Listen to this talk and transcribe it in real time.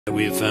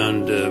We have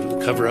found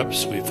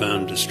cover-ups, we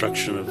found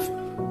destruction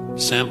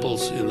of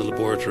samples in the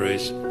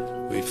laboratories,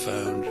 we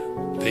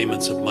found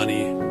payments of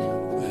money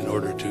in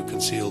order to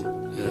conceal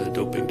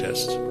doping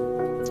tests,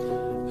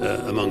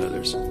 among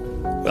others.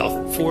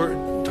 Well, for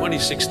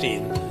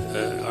 2016,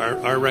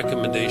 our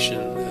recommendation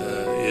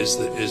is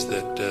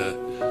that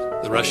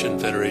the Russian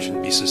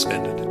Federation be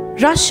suspended.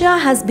 Russia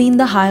has been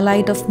the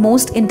highlight of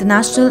most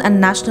international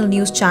and national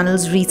news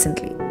channels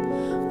recently.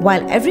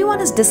 While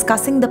everyone is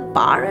discussing the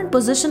power and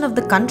position of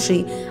the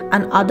country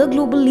and other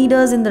global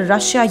leaders in the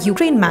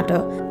Russia-Ukraine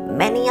matter,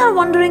 many are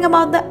wondering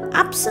about the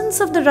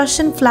absence of the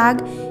Russian flag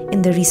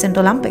in the recent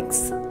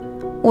Olympics.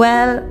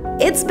 Well,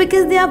 it's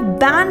because they are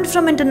banned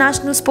from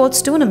international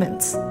sports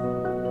tournaments.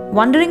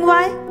 Wondering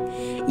why?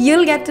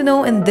 You'll get to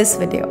know in this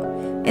video.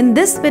 In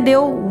this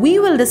video, we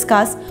will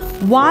discuss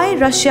why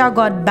Russia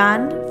got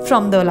banned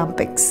from the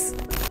Olympics.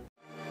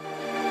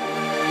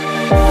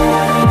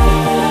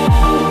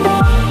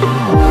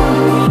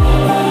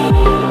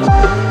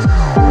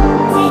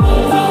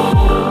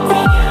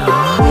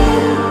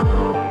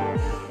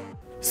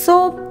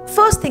 So,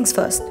 first things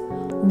first,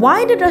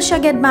 why did Russia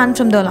get banned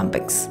from the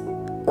Olympics?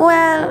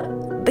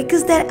 Well,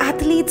 because their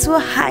athletes were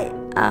high.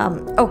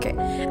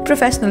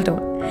 Professional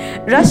tone.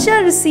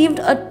 Russia received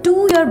a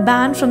 2-year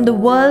ban from the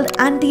World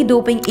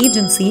Anti-Doping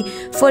Agency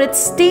for its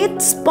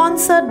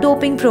state-sponsored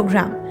doping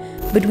program.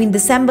 Between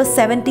December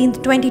 17,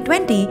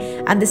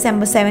 2020 and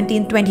December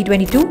 17,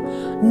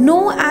 2022,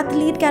 no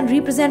athlete can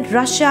represent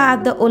Russia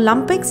at the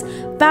Olympics,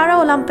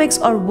 Paralympics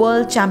or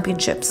World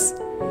Championships.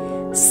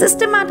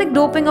 Systematic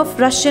doping of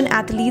Russian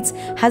athletes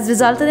has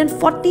resulted in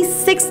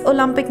 46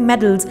 Olympic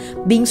medals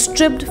being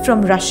stripped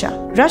from Russia.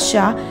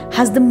 Russia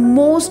has the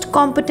most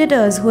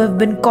competitors who have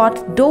been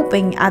caught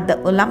doping at the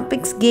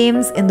Olympics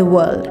Games in the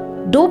world.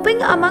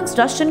 Doping amongst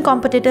Russian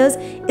competitors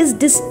is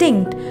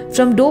distinct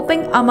from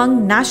doping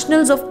among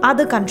nationals of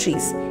other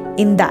countries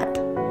in that,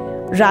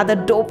 rather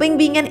doping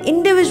being an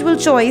individual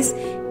choice,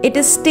 it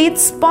is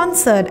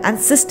state-sponsored and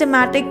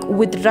systematic,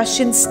 with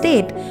Russian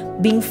state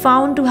being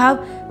found to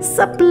have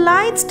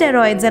supplied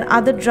steroids and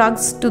other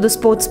drugs to the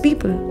sports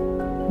people.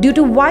 Due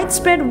to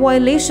widespread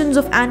violations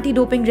of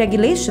anti-doping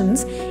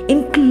regulations,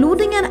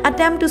 including an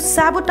attempt to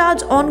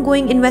sabotage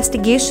ongoing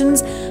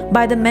investigations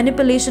by the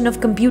manipulation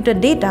of computer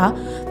data,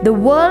 the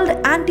World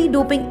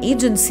Anti-Doping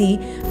Agency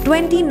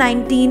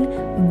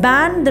 2019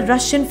 banned the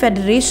Russian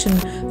Federation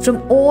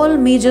from all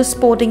major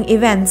sporting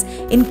events,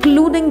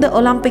 including the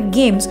Olympic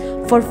Games,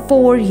 for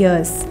 4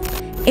 years.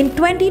 In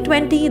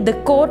 2020, the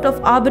Court of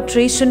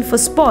Arbitration for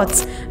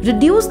Sports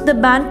reduced the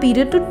ban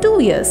period to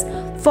 2 years,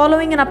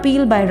 following an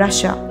appeal by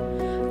Russia.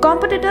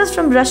 Competitors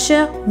from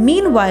Russia,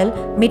 meanwhile,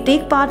 may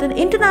take part in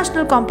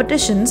international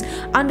competitions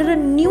under a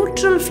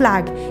neutral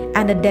flag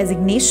and a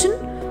designation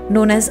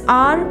known as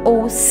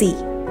ROC.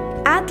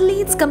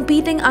 Athletes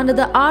competing under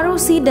the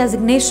ROC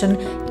designation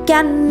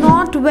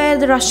cannot wear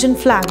the Russian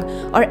flag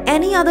or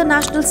any other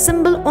national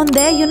symbol on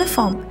their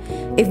uniform.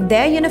 If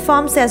their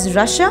uniform says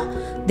Russia,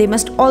 they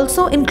must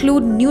also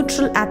include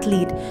neutral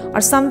athlete or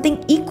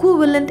something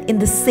equivalent in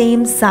the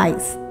same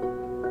size.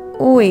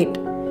 Wait.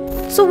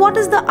 So what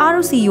is the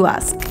ROC, you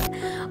ask?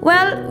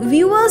 Well,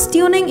 viewers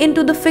tuning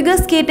into the figure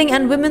skating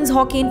and women's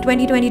hockey in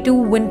 2022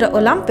 Winter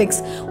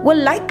Olympics were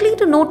likely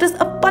to notice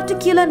a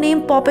particular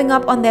name popping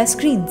up on their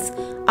screens,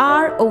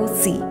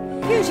 ROC.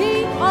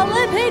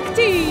 Olympic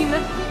Team.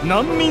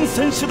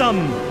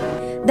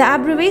 The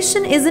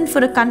abbreviation isn't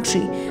for a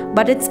country,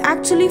 but it's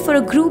actually for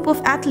a group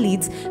of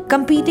athletes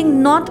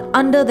competing not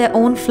under their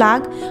own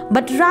flag,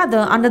 but rather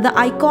under the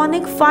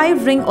iconic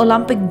 5-ring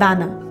Olympic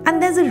banner.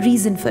 And there's a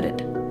reason for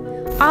it.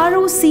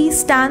 ROC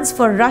stands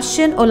for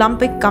Russian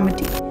Olympic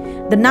Committee,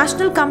 the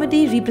national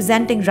committee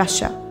representing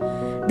Russia.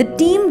 The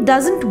team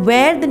doesn't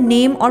wear the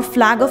name or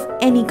flag of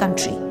any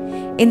country.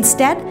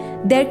 Instead,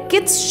 their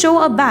kits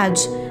show a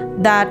badge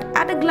that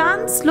at a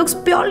glance looks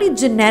purely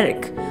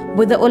generic,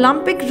 with the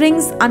Olympic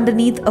rings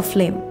underneath a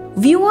flame.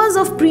 Viewers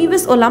of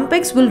previous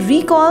Olympics will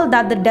recall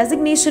that the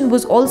designation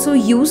was also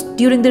used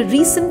during the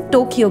recent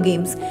Tokyo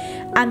Games,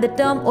 and the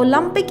term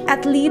Olympic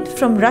Athlete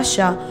from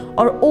Russia,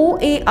 or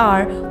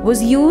OAR,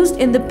 was used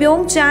in the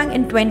Pyeongchang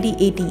in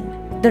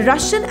 2018. The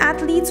Russian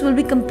athletes will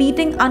be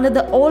competing under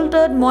the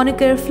altered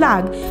moniker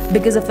flag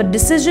because of a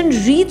decision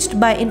reached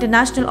by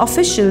international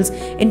officials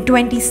in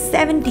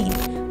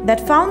 2017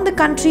 that found the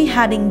country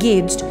had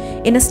engaged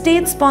in a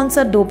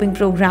state-sponsored doping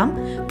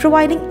program,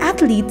 providing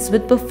athletes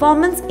with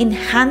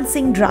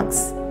performance-enhancing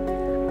drugs.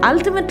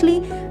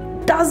 Ultimately,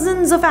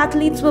 dozens of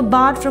athletes were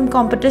barred from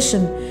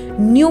competition,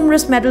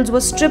 numerous medals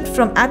were stripped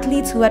from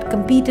athletes who had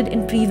competed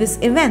in previous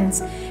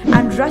events,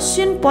 and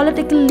Russian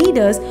political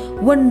leaders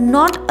were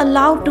not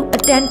allowed to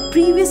attend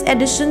previous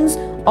editions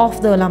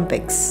of the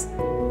Olympics.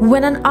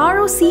 When an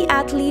ROC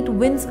athlete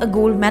wins a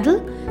gold medal,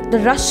 the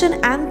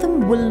Russian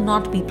anthem will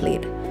not be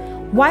played.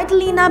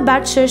 Vitalina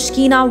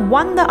Batshirskina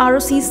won the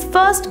ROC's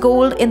first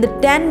gold in the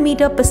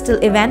 10-meter pistol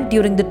event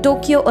during the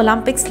Tokyo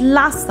Olympics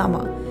last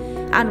summer,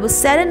 and was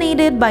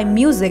serenaded by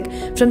music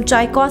from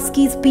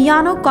Tchaikovsky's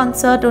Piano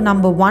Concerto No.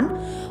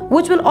 1,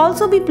 which will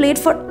also be played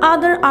for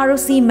other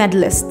ROC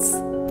medalists.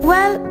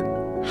 Well,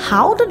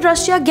 how did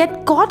Russia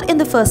get caught in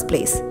the first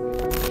place?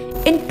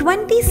 In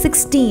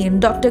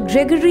 2016, Dr.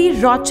 Grigory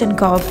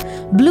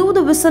Rodchenkov blew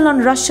the whistle on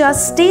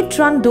Russia's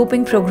state-run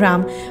doping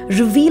program,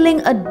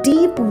 revealing a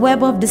deep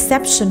web of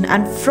deception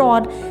and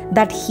fraud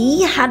that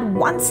he had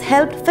once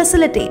helped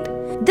facilitate.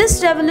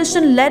 This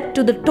revelation led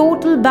to the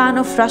total ban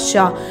of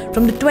Russia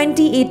from the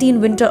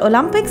 2018 Winter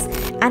Olympics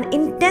and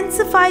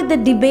intensified the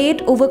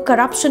debate over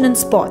corruption in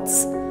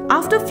sports.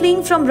 After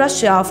fleeing from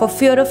Russia for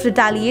fear of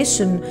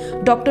retaliation,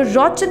 Dr.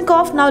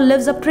 Rodchenkov now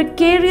lives a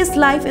precarious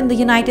life in the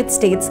United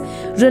States,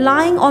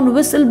 relying on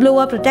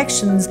whistleblower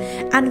protections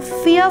and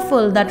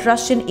fearful that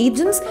Russian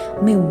agents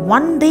may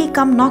one day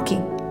come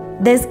knocking.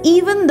 There's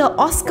even the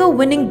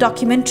Oscar-winning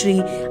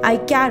documentary,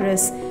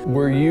 Icarus.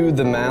 Were you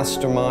the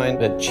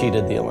mastermind that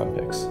cheated the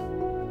Olympics?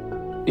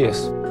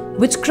 Yes.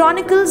 Which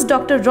chronicles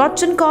Dr.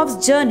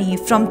 Rodchenkov's journey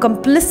from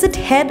complicit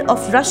head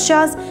of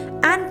Russia's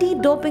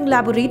anti-doping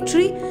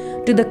laboratory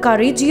to the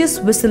courageous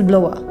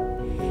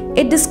whistleblower.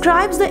 It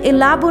describes the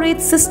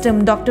elaborate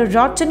system Dr.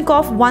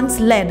 Rodchenkov once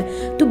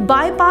led to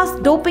bypass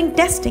doping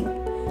testing.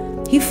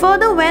 He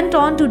further went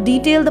on to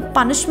detail the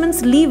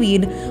punishments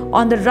levied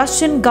on the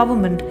Russian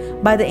government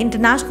by the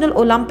International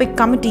Olympic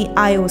Committee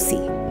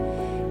 (IOC).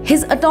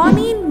 His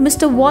attorney,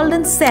 Mr.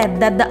 Walden, said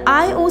that the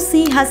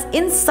IOC has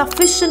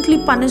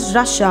insufficiently punished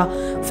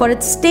Russia for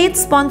its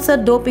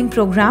state-sponsored doping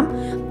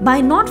program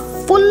by not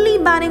fully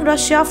banning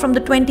Russia from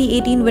the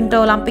 2018 Winter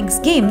Olympics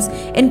Games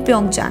in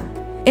Pyeongchang.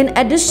 In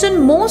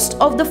addition, most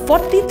of the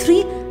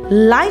 43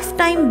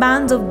 lifetime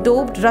bans of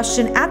doped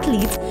Russian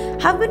athletes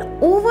have been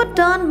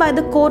overturned by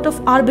the Court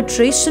of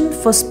Arbitration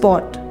for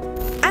Sport.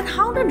 And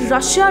how did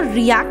Russia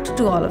react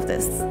to all of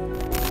this?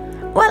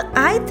 Well,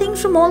 I think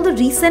from all the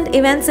recent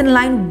events in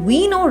line,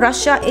 we know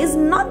Russia is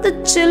not the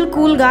chill,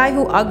 cool guy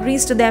who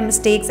agrees to their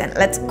mistakes and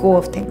lets go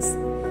of things.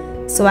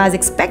 So as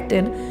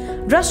expected,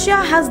 Russia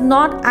has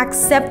not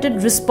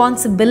accepted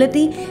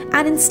responsibility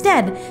and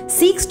instead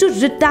seeks to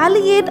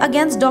retaliate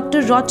against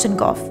Dr.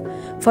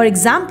 Rodchenkov. For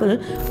example,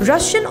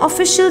 Russian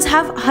officials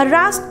have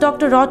harassed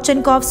Dr.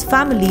 Rodchenkov's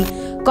family,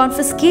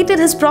 confiscated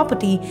his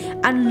property,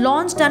 and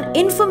launched an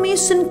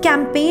information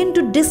campaign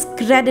to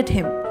discredit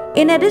him.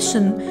 In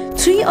addition,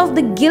 3 of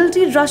the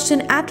guilty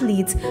Russian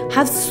athletes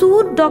have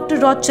sued Dr.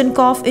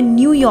 Rodchenkov in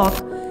New York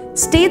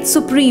State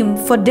Supreme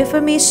for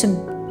defamation.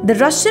 The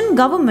Russian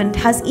government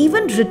has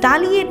even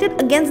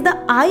retaliated against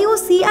the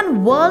IOC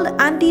and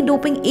World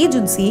Anti-Doping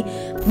Agency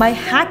by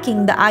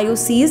hacking the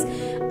IOC's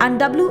and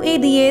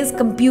WADA's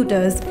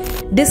computers,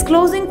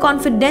 disclosing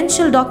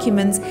confidential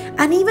documents,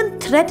 and even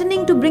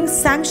threatening to bring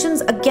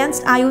sanctions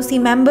against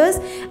IOC members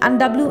and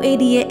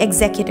WADA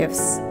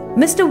executives.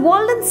 Mr.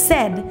 Walden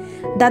said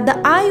that the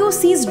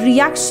IOC's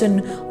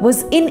reaction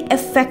was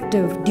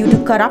ineffective due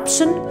to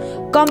corruption,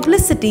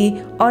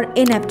 complicity, or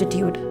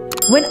ineptitude.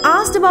 When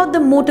asked about the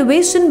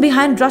motivation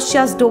behind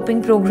Russia's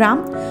doping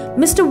program,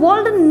 Mr.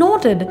 Walden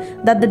noted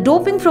that the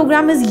doping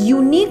program is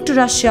unique to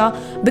Russia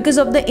because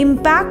of the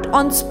impact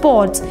on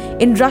sports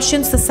in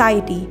Russian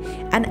society,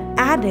 and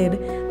added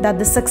that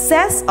the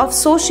success of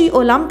Sochi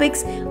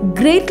Olympics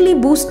greatly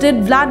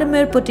boosted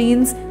Vladimir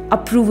Putin's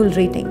approval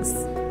ratings.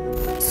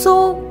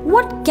 So,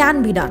 what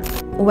can be done?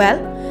 Well,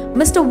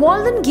 Mr.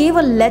 Walden gave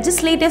a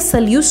legislative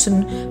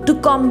solution to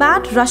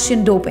combat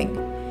Russian doping.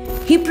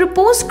 He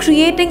proposed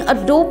creating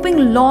a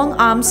doping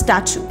long-arm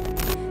statute,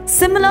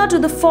 similar to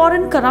the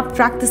Foreign Corrupt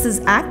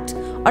Practices Act,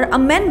 or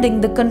amending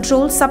the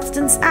Controlled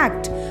Substance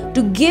Act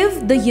to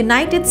give the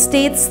United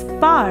States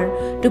power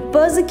to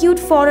persecute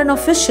foreign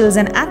officials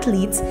and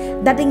athletes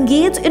that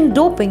engage in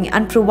doping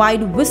and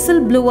provide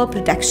whistleblower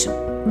protection.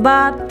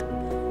 But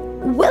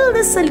will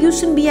this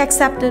solution be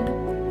accepted?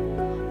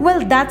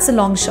 Well, that's a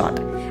long shot,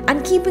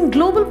 and keeping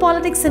global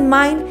politics in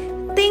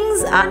mind,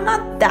 things are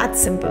not that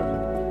simple.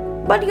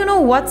 But you know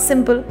what's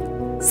simple?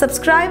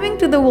 Subscribing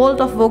to the Vault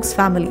of Vogues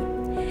family.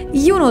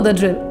 You know the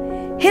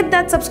drill. Hit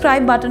that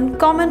subscribe button,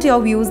 comment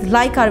your views,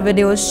 like our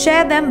videos,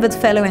 share them with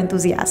fellow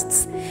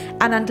enthusiasts.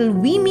 And until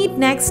we meet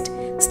next,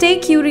 stay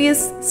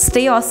curious,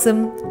 stay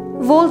awesome.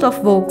 Vault of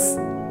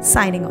Vogues,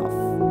 signing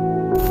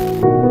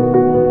off.